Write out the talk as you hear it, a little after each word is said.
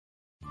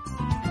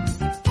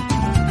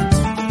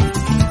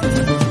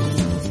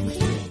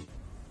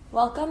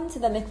Welcome to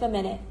the Mikveh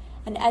Minute,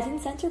 an Eden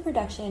Center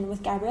production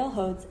with Gabrielle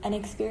Hodes, an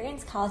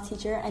experienced college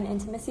teacher and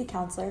intimacy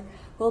counselor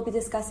who will be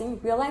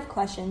discussing real-life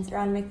questions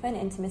around mikveh and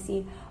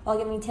intimacy while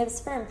giving tips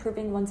for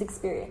improving one's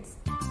experience.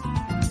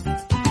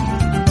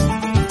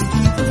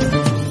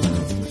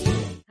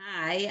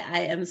 Hi, I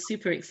am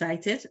super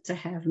excited to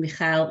have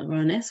Michal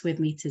Ronis with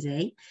me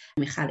today.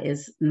 Michal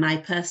is my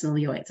personal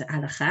Yoetz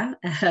Halacha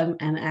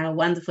and our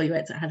wonderful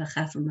Yoetz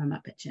Halacha from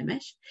Ramat Bet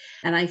Shemesh.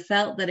 And I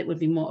felt that it would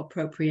be more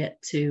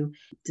appropriate to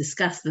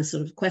discuss the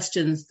sort of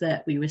questions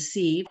that we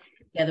received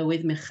together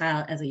with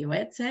Michal as a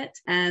Yoetzet,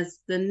 as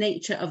the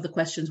nature of the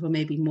questions were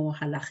maybe more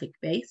halachic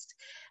based.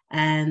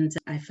 And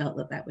I felt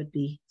that that would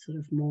be sort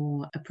of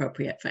more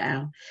appropriate for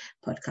our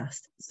podcast.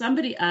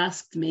 Somebody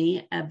asked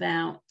me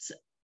about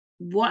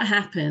what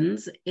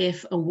happens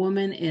if a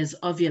woman is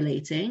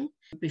ovulating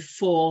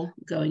before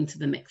going to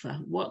the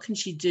mikveh? What can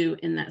she do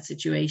in that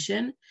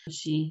situation?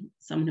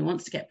 Someone who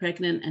wants to get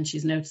pregnant and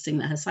she's noticing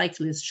that her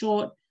cycle is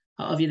short,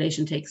 her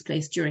ovulation takes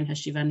place during her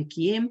Shiva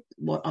Nikiyim.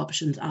 What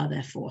options are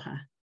there for her?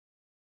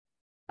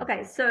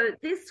 Okay, so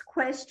this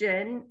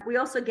question, we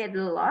also get it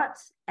a lot,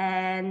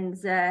 and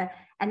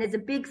there's a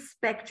big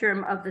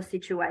spectrum of the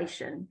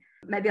situation.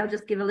 Maybe I'll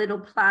just give a little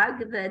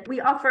plug that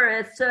we offer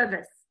a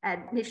service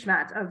at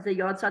Nishmat of the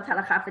Yotzot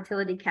Halacha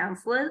fertility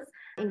counselors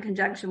in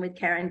conjunction with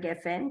Karen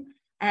Geffen.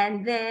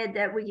 And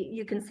there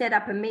you can set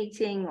up a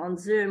meeting on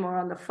Zoom or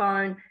on the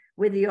phone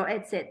with your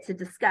Yoetzet to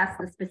discuss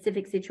the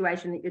specific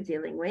situation that you're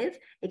dealing with.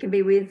 It can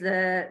be with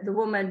the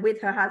woman,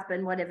 with her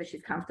husband, whatever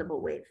she's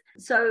comfortable with.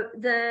 So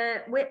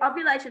with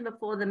ovulation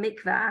before the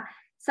mikveh,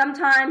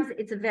 sometimes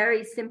it's a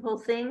very simple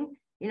thing.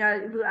 You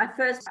know, at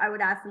first I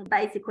would ask some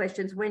basic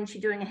questions. When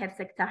she's doing a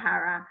hefsek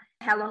tahara,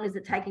 how long is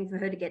it taking for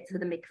her to get to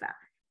the mikveh?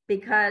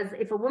 Because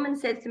if a woman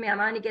says to me, I'm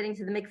only getting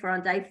to the mikveh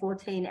on day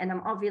 14 and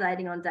I'm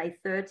ovulating on day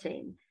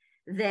 13,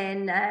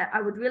 then I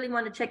would really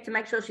want to check to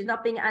make sure she's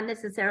not being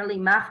unnecessarily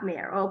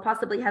machmir, or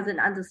possibly hasn't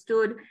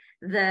understood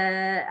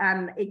the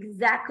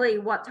exactly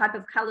what type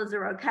of colors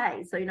are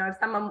okay. So, you know,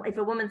 if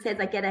a woman says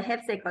I get a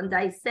hefsek on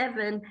day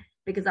 7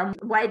 because I'm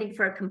waiting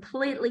for a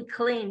completely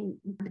clean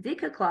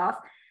bdika cloth,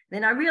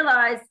 then I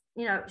realize,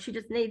 you know, she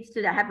just needs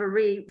to have a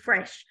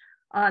refresh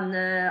on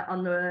the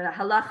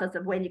halachas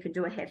of when you can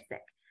do a hefsek.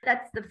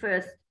 That's the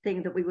first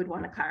thing that we would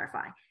want to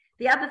clarify.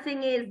 The other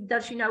thing is,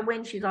 does she know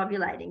when she's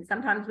ovulating?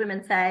 Sometimes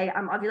women say,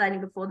 I'm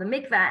ovulating before the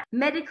mikveh.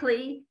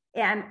 Medically,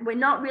 and we're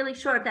not really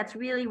sure if that's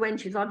really when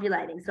she's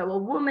ovulating. So a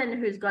woman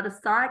who's got a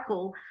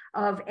cycle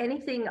of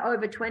anything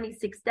over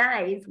 26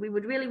 days, we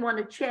would really want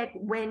to check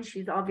when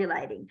she's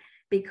ovulating,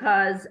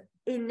 because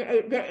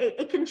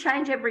it can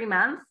change every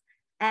month.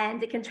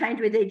 And it can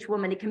change with each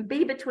woman. It can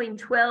be between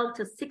 12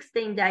 to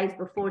 16 days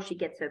before she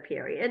gets her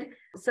period.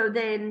 So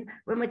then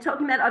when we're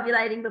talking about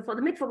ovulating before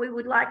the mikveh, we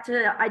would like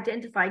to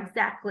identify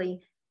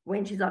exactly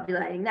when she's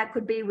ovulating. That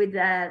could be with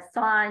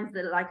signs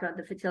that are like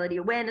the fertility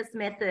awareness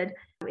method,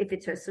 if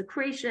it's her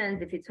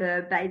secretions, if it's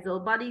her basal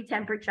body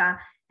temperature,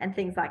 and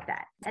things like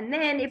that. And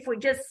then if we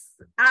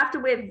after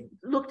we've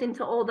looked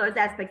into all those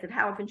aspects of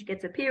how often she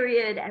gets her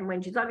period and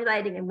when she's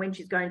ovulating and when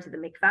she's going to the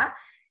mikveh.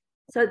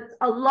 So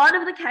a lot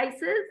of the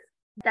cases,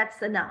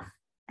 that's enough.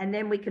 And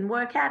then we can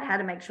work out how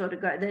to make sure that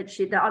the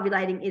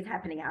ovulating is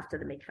happening after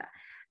the mikveh.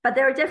 But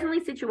there are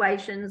definitely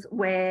situations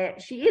where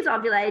she is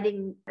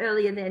ovulating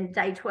earlier than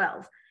day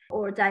 12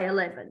 or day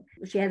 11.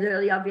 She has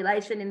early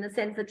ovulation in the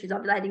sense that she's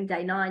ovulating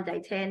day 9,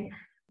 day 10.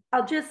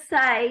 I'll just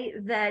say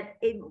that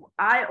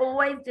I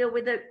always deal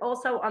with it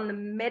also on the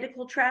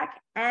medical track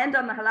and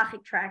on the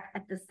halachic track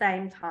at the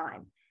same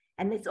time.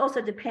 And this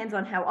also depends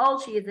on how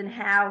old she is and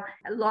how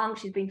long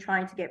she's been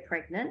trying to get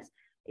pregnant.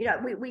 You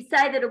know, we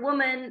say that a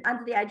woman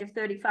under the age of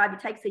 35,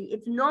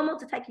 it's normal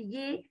to take a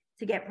year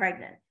to get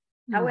pregnant.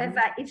 Mm-hmm.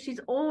 However, if she's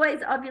always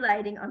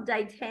ovulating on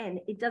day 10,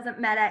 it doesn't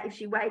matter if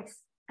she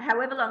waits,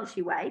 however long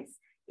she waits.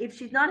 If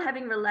she's not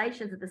having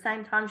relations at the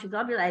same time she's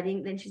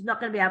ovulating, then she's not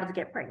going to be able to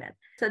get pregnant.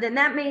 So then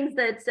that means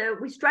that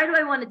we straight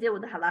away want to deal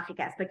with the halachic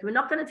aspect. We're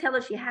not going to tell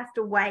her she has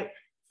to wait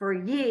for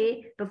a year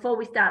before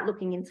we start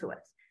looking into it.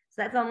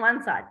 So that's on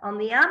one side. On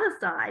the other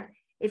side,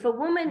 if a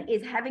woman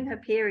is having her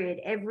period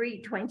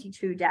every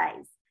 22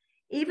 days,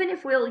 even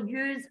if we'll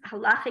use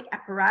halachic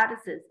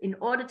apparatuses in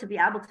order to be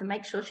able to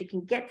make sure she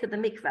can get to the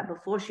mikveh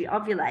before she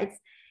ovulates,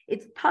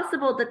 it's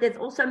possible that there's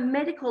also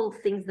medical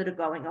things that are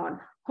going on,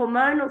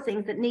 hormonal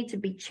things that need to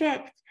be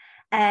checked,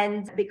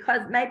 and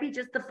because maybe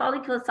just the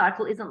follicular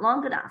cycle isn't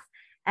long enough.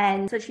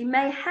 And so she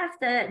may have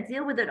to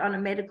deal with it on a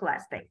medical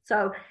aspect.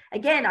 So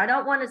again, I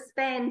don't want to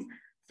spend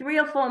 3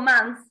 or 4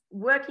 months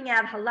working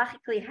out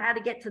halachically how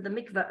to get to the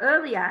mikveh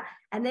earlier,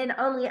 and then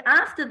only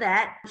after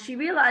that she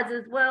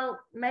realizes, well,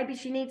 maybe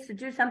she needs to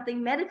do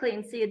something medically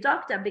and see a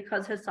doctor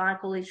because her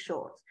cycle is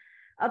short.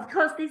 Of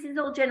course, this is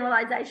all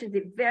generalizations.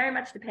 It very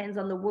much depends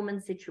on the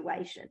woman's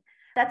situation.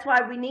 That's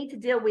why we need to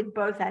deal with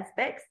both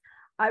aspects.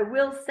 I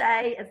will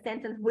say a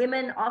sentence.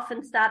 Women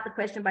often start the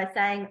question by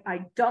saying,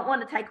 I don't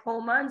want to take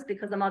hormones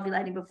because I'm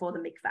ovulating before the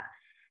mikveh.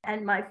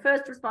 And my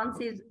first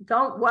response is,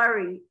 don't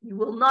worry, you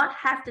will not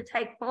have to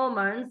take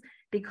hormones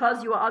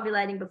because you are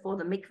ovulating before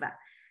the mikveh.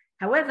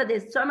 However,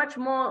 there's so much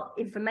more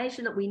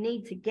information that we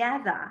need to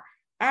gather,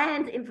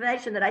 and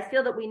information that I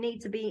feel that we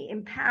need to be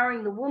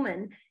empowering the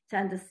woman to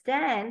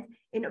understand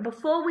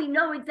before we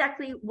know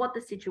exactly what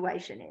the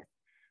situation is.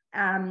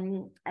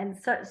 And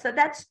so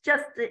that's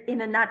just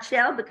in a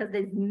nutshell, because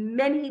there's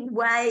many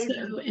ways.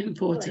 So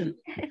important.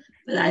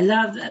 But I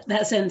love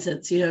that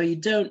sentence.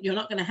 You're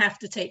not going to have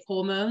to take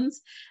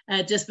hormones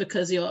just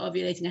because you're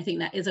ovulating. I think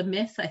that is a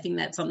myth. I think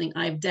that's something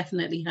I've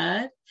definitely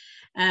heard.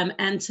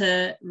 And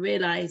to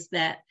realize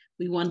that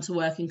we want to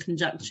work in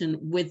conjunction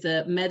with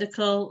the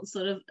medical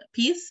sort of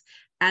piece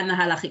and the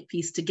halachic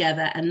piece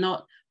together, and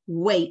not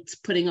wait,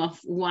 putting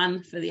off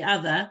one for the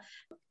other.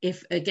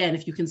 If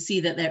you can see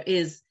that there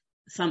is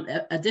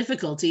a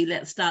difficulty,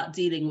 let's start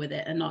dealing with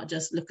it and not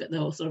just look at the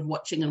whole sort of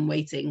watching and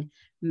waiting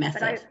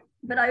method.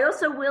 But I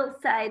also will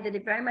say that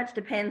it very much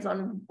depends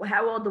on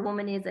how old the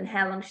woman is and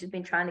how long she's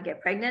been trying to get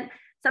pregnant.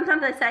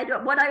 Sometimes I say,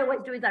 what I always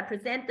do is I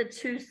present the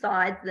two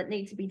sides that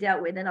need to be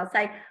dealt with. And I'll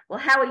say, well,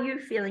 how are you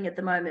feeling at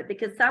the moment?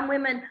 Because some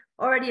women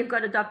already have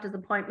got a doctor's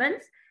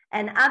appointment,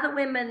 and other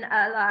women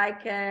are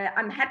like,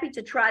 I'm happy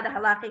to try the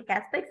halachic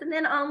aspects, and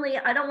then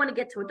I don't want to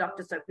get to a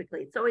doctor so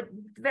quickly. So it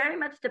very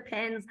much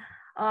depends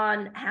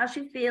on how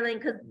she's feeling,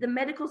 because the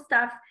medical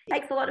stuff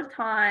takes a lot of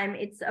time.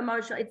 It's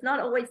emotional. It's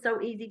not always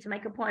so easy to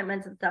make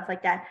appointments and stuff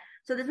like that.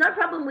 So there's no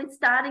problem with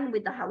starting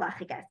with the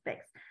halachic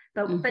aspects.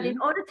 But in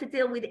order to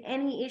deal with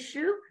any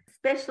issue,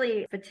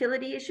 especially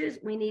fertility issues,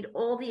 we need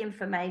all the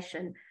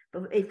information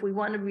if we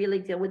want to really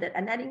deal with it.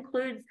 And that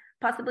includes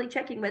possibly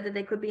checking whether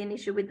there could be an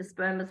issue with the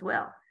sperm as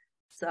well.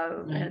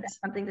 So that's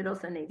something that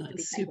also needs to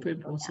be super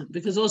important,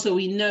 because also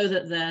we know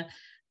that the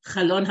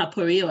chalon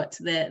haporiot,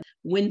 the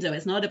window,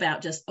 is not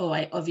about just,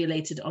 I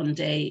ovulated on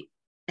day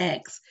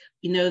X.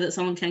 We know that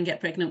someone can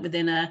get pregnant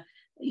within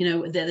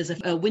there's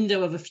a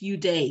window of a few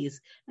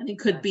days, and it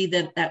could be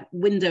that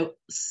window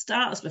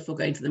starts before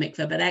going to the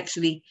mikveh, but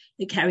actually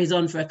it carries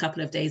on for a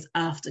couple of days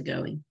after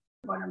going.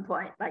 One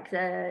point, like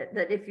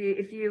that if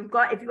you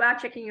are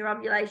checking your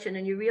ovulation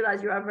and you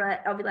realize you're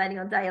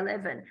ovulating on day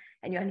 11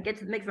 and you only get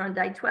to the mikveh on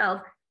day 12,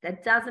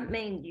 that doesn't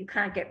mean you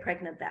can't get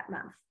pregnant that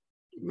month.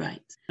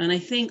 Right. And I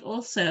think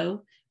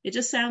also it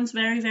just sounds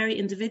very, very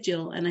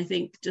individual. And I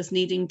think just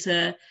needing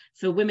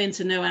for women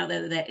to know out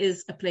there that there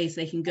is a place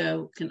they can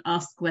go, can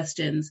ask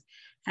questions,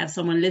 have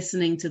someone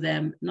listening to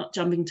them, not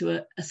jumping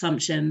to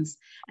assumptions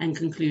and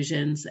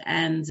conclusions,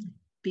 and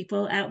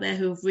people out there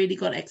who've really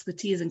got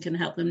expertise and can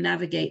help them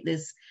navigate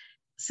this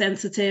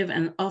sensitive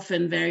and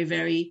often very,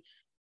 very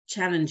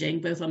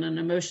challenging, both on an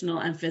emotional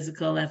and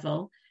physical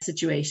level,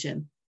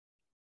 situation.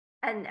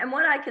 And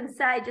what I can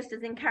say, just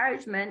as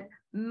encouragement,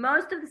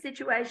 most of the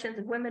situations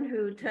of women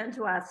who turn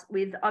to us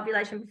with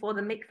ovulation before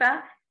the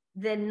mikveh,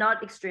 they're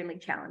not extremely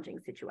challenging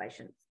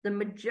situations. The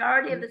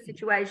majority of the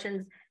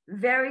situations,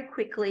 very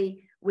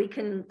quickly, we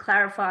can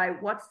clarify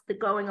what's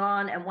going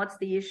on and what's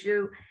the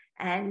issue.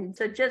 And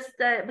so just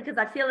because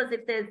I feel as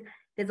if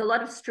there's a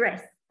lot of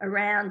stress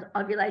around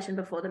ovulation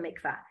before the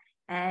mikveh.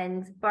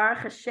 And Baruch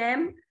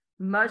Hashem,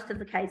 most of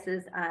the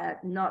cases are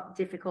not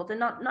difficult and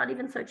not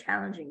even so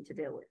challenging to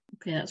deal with.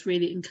 Okay, that's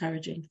really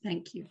encouraging.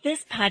 Thank you.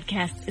 This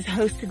podcast is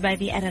hosted by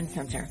the Eden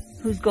Center,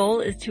 whose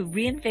goal is to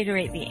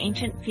reinvigorate the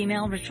ancient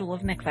female ritual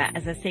of mikveh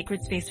as a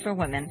sacred space for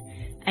women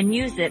and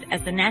use it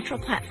as the natural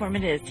platform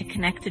it is to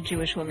connect to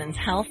Jewish women's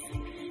health,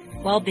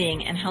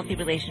 well-being, and healthy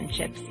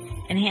relationships,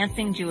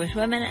 enhancing Jewish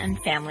women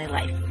and family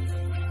life.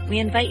 We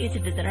invite you to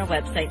visit our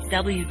website,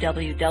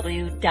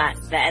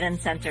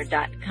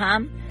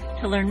 www.theedencenter.com,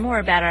 to learn more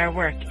about our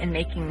work in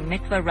making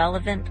mikveh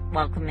relevant,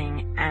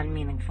 welcoming, and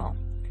meaningful.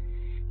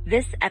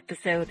 This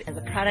episode is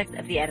a product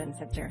of the Eden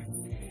Center.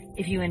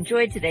 If you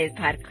enjoyed today's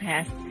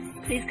podcast,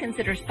 please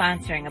consider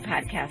sponsoring a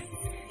podcast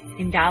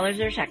in dollars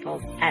or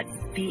shekels at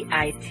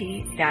bit.ly/EDENPOD.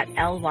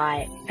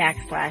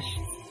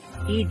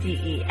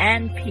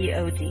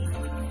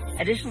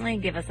 Additionally,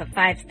 give us a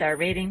 5-star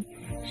rating,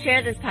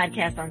 share this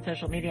podcast on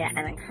social media,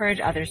 and encourage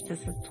others to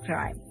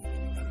subscribe.